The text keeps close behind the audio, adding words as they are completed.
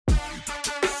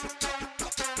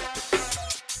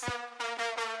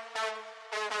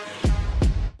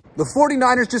The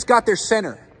 49ers just got their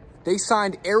center. They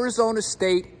signed Arizona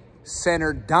State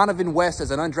center Dohnovan West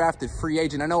as an undrafted free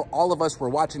agent. I know all of us were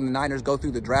watching the Niners go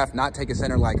through the draft, not take a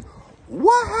center, like,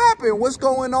 what happened? What's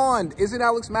going on? Isn't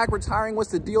Alex Mack retiring?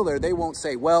 What's the deal there? They won't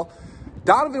say. Well,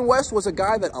 Dohnovan West was a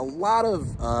guy that a lot of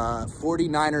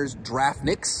 49ers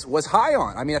draftniks was high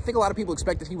on. I mean, I think a lot of people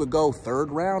expected he would go 3rd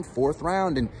round, 4th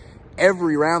round, and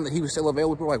every round that he was still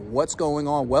available, people were like, what's going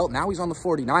on? Well, now he's on the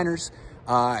 49ers.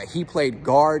 He played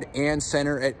guard and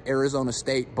center at Arizona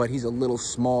State, but he's a little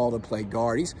small to play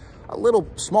guard. He's a little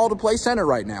small to play center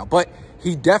right now, but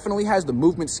he definitely has the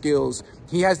movement skills.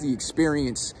 He has the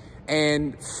experience.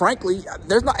 And frankly,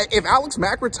 if Alex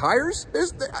Mack retires,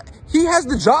 he has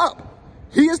the job.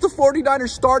 He is the 49ers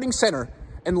starting center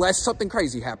unless something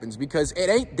crazy happens, because it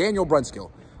ain't Daniel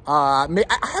Brunskill. I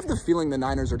have the feeling the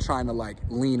Niners are trying to like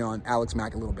lean on Alex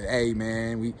Mack a little bit. Hey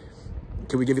man,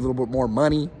 can we give you a little bit more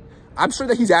money? I'm sure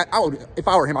that if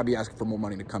I were him, I'd be asking for more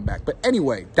money to come back. But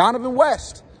anyway, Dohnovan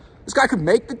West, this guy could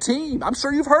make the team. I'm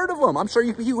sure you've heard of him. I'm sure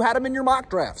you had him in your mock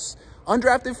drafts.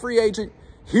 Undrafted free agent.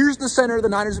 Here's the center the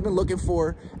Niners have been looking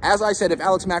for. As I said, if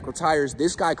Alex Mack retires,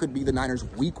 this guy could be the Niners'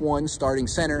 week 1 starting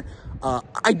center.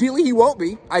 Ideally, he won't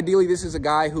be. Ideally, this is a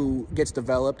guy who gets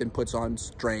developed and puts on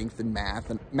strength and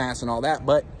mass and all that.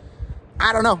 But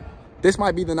I don't know. This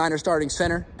might be the Niners starting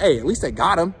center. Hey, at least they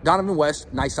got him. Dohnovan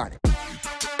West, nice signing.